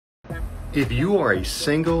If you are a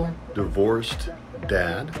single, divorced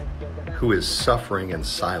dad who is suffering in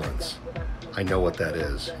silence, I know what that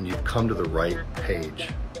is, and you've come to the right page.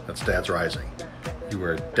 That's Dads Rising. You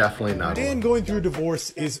are definitely not alone. Going through a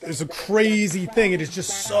divorce is a crazy thing. It is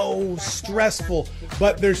just so stressful.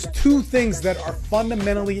 But there's two things that are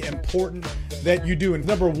fundamentally important that you do. And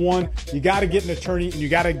number one, you got to get an attorney, and you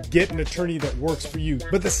got to get an attorney that works for you.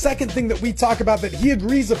 But the second thing that we talk about that he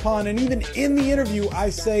agrees upon, and even in the interview,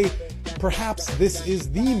 I say, perhaps this is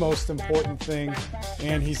the most important thing.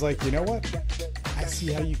 And he's like, you know what? I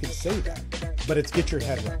see how you can say that. But it's get your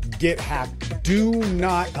head right. Get happy. Do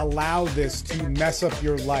not allow this to mess up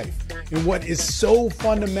your life. And what is so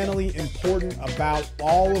fundamentally important about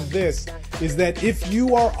all of this is that if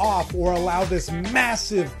you are off or allow this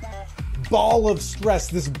massive ball of stress,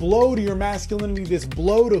 this blow to your masculinity, this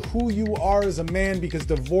blow to who you are as a man, because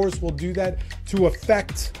divorce will do that, to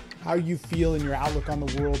affect how you feel and your outlook on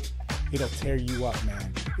the world, it'll tear you up,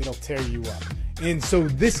 man. It'll tear you up. And so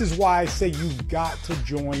this is why I say you've got to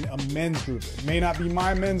join a men's group. It may not be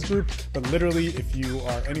my men's group, but literally if you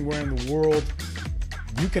are anywhere in the world,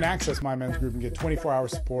 you can access my men's group and get 24-hour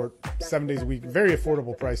support, 7 days a week, very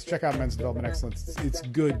affordable price. Check out Men's Development Excellence. It's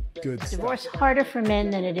good stuff. Divorce harder for men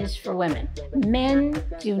than it is for women. Men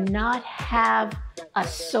do not have a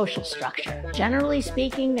social structure. Generally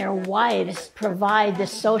speaking, their wives provide the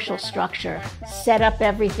social structure, set up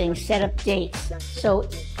everything, set up dates. So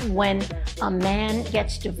when a man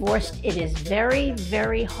gets divorced, it is very,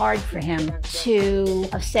 very hard for him to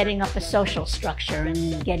setting up a social structure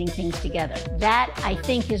and getting things together. That, I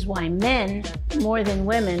think, is why men, more than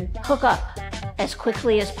women, hook up as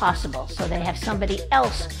quickly as possible. So they have somebody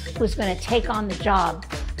else who's going to take on the job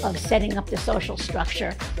of setting up the social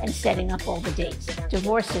structure and setting up all the dates.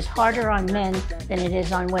 Divorce is harder on men than it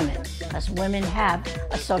is on women, because women have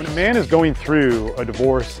a social When a man is going through a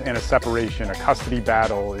divorce and a separation, a custody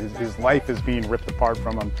battle, his life is being ripped apart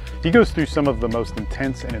from him. He goes through some of the most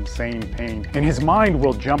intense and insane pain. And his mind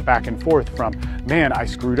will jump back and forth from, man, I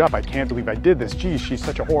screwed up. I can't believe I did this. Geez, she's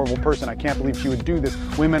such a horrible person. I can't believe she would do this.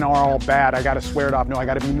 Women are all bad. I got to swear it off. No, I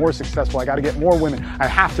got to be more successful. I got to get more women. I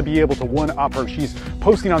have to be able to one-up her. She's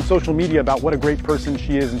posting on social media about what a great person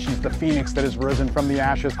she is, and she's the phoenix that has risen from the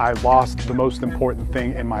ashes. I lost the most important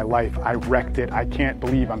thing in my life. I wrecked it. I can't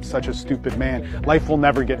believe I'm such a stupid man. Life will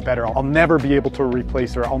never get better. I'll never be able to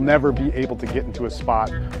replace her. I'll never be able to get into a spot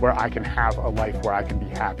where I can have a life where I can be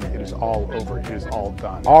happy. It is all over. It is all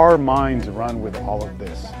done. Our minds run with all of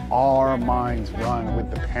this. Our minds run with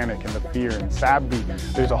the panic and the fear. And sadly,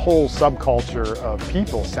 there's a whole subculture of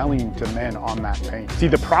people selling to men on that pain. See,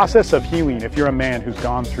 the process of healing, if you're a man who's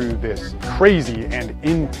gone through this crazy and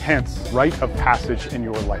intense rite of passage in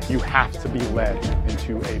your life, you have to be led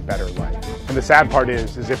into a better life. And the sad part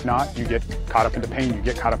is if not, you get caught up into pain, you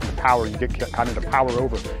get caught up into power, you get caught into power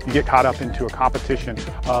over, you get caught up into a competition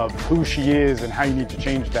of who she is and how you need to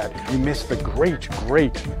change that. You miss the great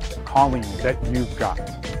calling that you've got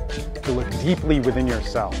to look deeply within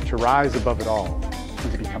yourself, to rise above it all,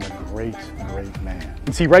 and to become a great man.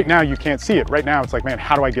 And see, right now you can't see it. Right now it's like, man,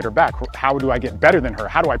 how do I get her back? How do I get better than her?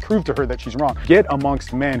 How do I prove to her that she's wrong? Get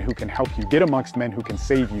amongst men who can help you. Get amongst men who can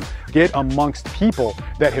save you. Get amongst people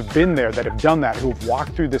that have been there, that have done that, who have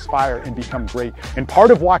walked through this fire and become great. And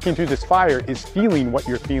part of walking through this fire is feeling what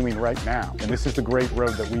you're feeling right now. And this is the great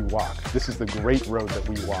road that we walk. This is the great road that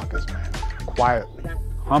we walk as men. Quietly,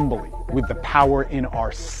 humbly, with the power in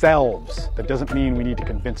ourselves. That doesn't mean we need to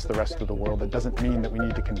convince the rest of the world. That doesn't mean that we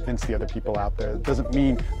need to convince the other people out there. It doesn't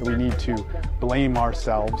mean that we need to blame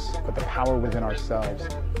ourselves, but the power within ourselves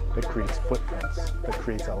that creates footprints, that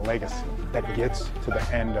creates a legacy, that gets to the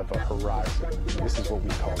end of a horizon. This is what we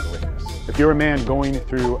call greatness. If you're a man going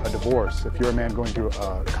through a divorce, if you're a man going through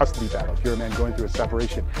a custody battle, if you're a man going through a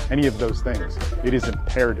separation, any of those things, it is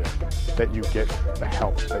imperative that you get the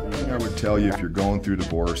help that you need. I would tell you, if you're going through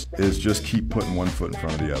divorce, is just keep putting one foot in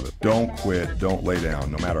front of the other. Don't quit, don't lay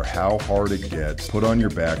down. No matter how hard it gets, put on your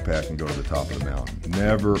backpack and go to the top of the mountain.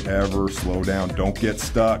 Never, ever slow down. Don't get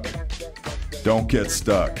stuck. Don't get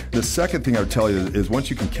stuck. The second thing I would tell you is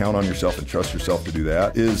once you can count on yourself and trust yourself to do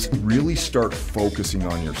that, is really start focusing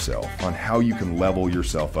on yourself, on how you can level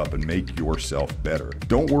yourself up and make yourself better.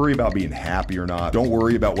 Don't worry about being happy or not. Don't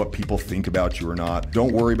worry about what people think about you or not.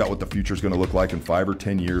 Don't worry about what the future is going to look like in 5 or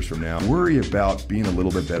 10 years from now. Worry about being a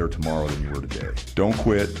little bit better tomorrow than you were today. Don't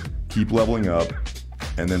quit. Keep leveling up.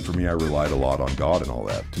 And then for me, I relied a lot on God and all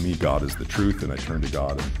that. To me, God is the truth, and I turn to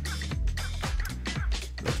God, and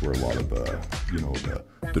that's where a lot of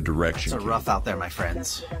the direction. It's rough out there, my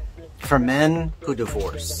friends. For men who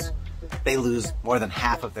divorce, they lose more than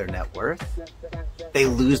half of their net worth. They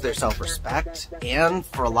lose their self-respect, and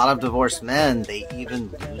for a lot of divorced men, they even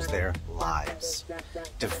lose their lives.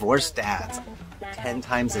 Divorced dads, 10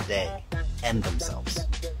 times a day, end themselves.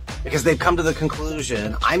 Because they've come to the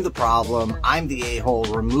conclusion, I'm the problem, I'm the a-hole,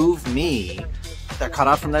 remove me. They're cut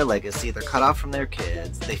off from their legacy, they're cut off from their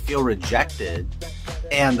kids, they feel rejected,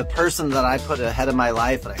 and the person that I put ahead of my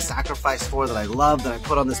life, that I sacrificed for, that I love, that I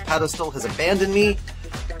put on this pedestal has abandoned me.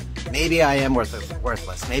 Maybe I am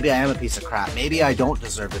worthless. Maybe I am a piece of crap. Maybe I don't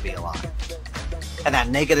deserve to be alive. And that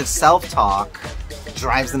negative self-talk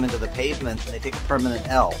drives them into the pavement, and they take a permanent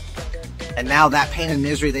L. And now that pain and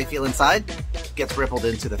misery they feel inside gets rippled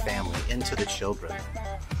into the family, into the children.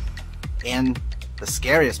 And the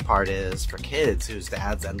scariest part is, for kids whose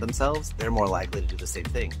dads end themselves, they're more likely to do the same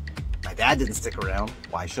thing. My dad didn't stick around.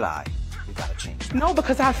 Why should I? We gotta change that. No,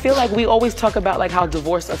 because I feel like we always talk about like how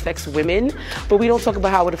divorce affects women, but we don't talk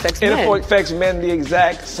about how it affects men. It affects men the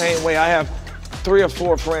exact same way. I have 3 or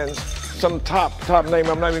 4 friends, some top name,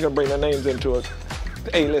 I'm not even gonna bring their names into it,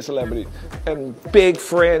 A-list celebrities, and big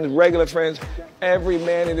friends, regular friends. Every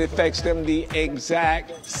man, it affects them the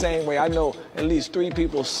exact same way. I know at least 3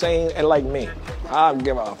 people sane and like me. I don't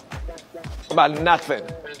give a about nothing.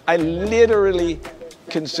 I literally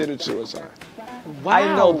considered suicide. Wow.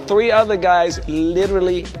 I know 3 other guys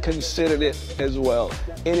literally considered it as well.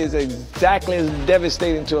 It is exactly as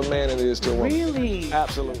devastating to a man as it is to a woman. Really?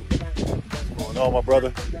 Absolutely. What's going on, my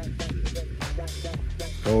brother?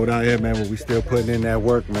 Cold out here, man, but we still putting in that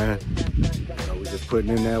work, man. We just putting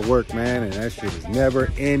in that work, man, and that shit is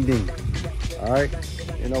never ending. All right?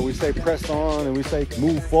 We say press on, and we say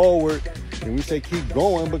move forward, and we say keep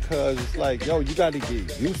going, because it's like, yo, you got to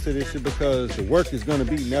get used to this shit, because the work is going to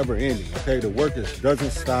be never ending, okay? The work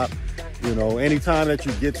doesn't stop. Anytime that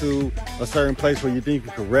you get to a certain place where you think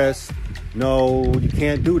you can rest, no, you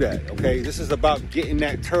can't do that, okay? This is about getting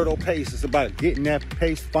that turtle pace. It's about getting that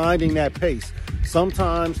pace, finding that pace.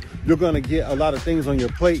 Sometimes you're going to get a lot of things on your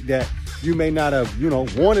plate that you may not have,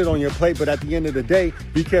 wanted on your plate, but at the end of the day,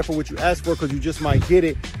 be careful what you ask for, because you just might get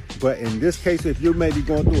it. But in this case, if you may be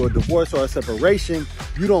going through a divorce or a separation,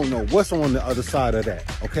 you don't know what's on the other side of that,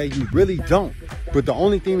 okay? You really don't. But the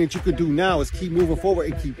only thing that you could do now is keep moving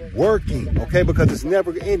forward and keep working, okay? Because it's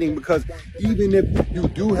never ending, because even if you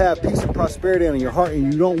do have peace and prosperity in your heart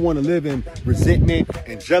and you don't want to live in resentment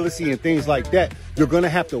and jealousy and things like that, you're going to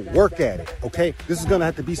have to work at it, okay? This is going to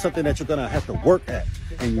have to be something that you're going to have to work at.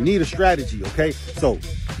 And you need a strategy, okay? So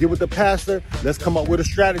get with the pastor. Let's come up with a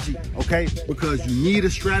strategy, okay? Because you need a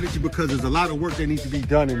strategy, because there's a lot of work that needs to be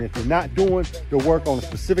done. And if you're not doing the work on a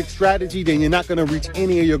specific strategy, then you're not going to reach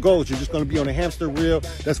any of your goals. You're just going to be on a hamster wheel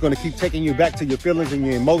that's going to keep taking you back to your feelings and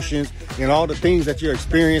your emotions and all the things that you're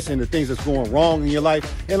experiencing, the things that's going wrong in your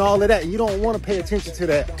life and all of that. And you don't want to pay attention to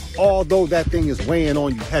that, although that thing is weighing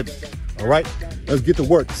on you heavy. All right, let's get to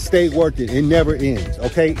work. Stay working. It never ends.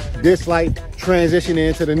 Okay, this life, transitioning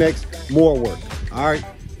into the next, more work. All right,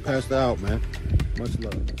 Pastor out, man. Much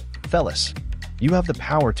love. Fellas, you have the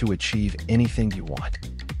power to achieve anything you want.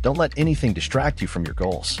 Don't let anything distract you from your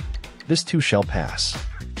goals. This too shall pass.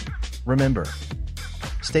 Remember,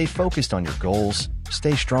 stay focused on your goals,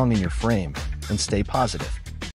 stay strong in your frame, and stay positive.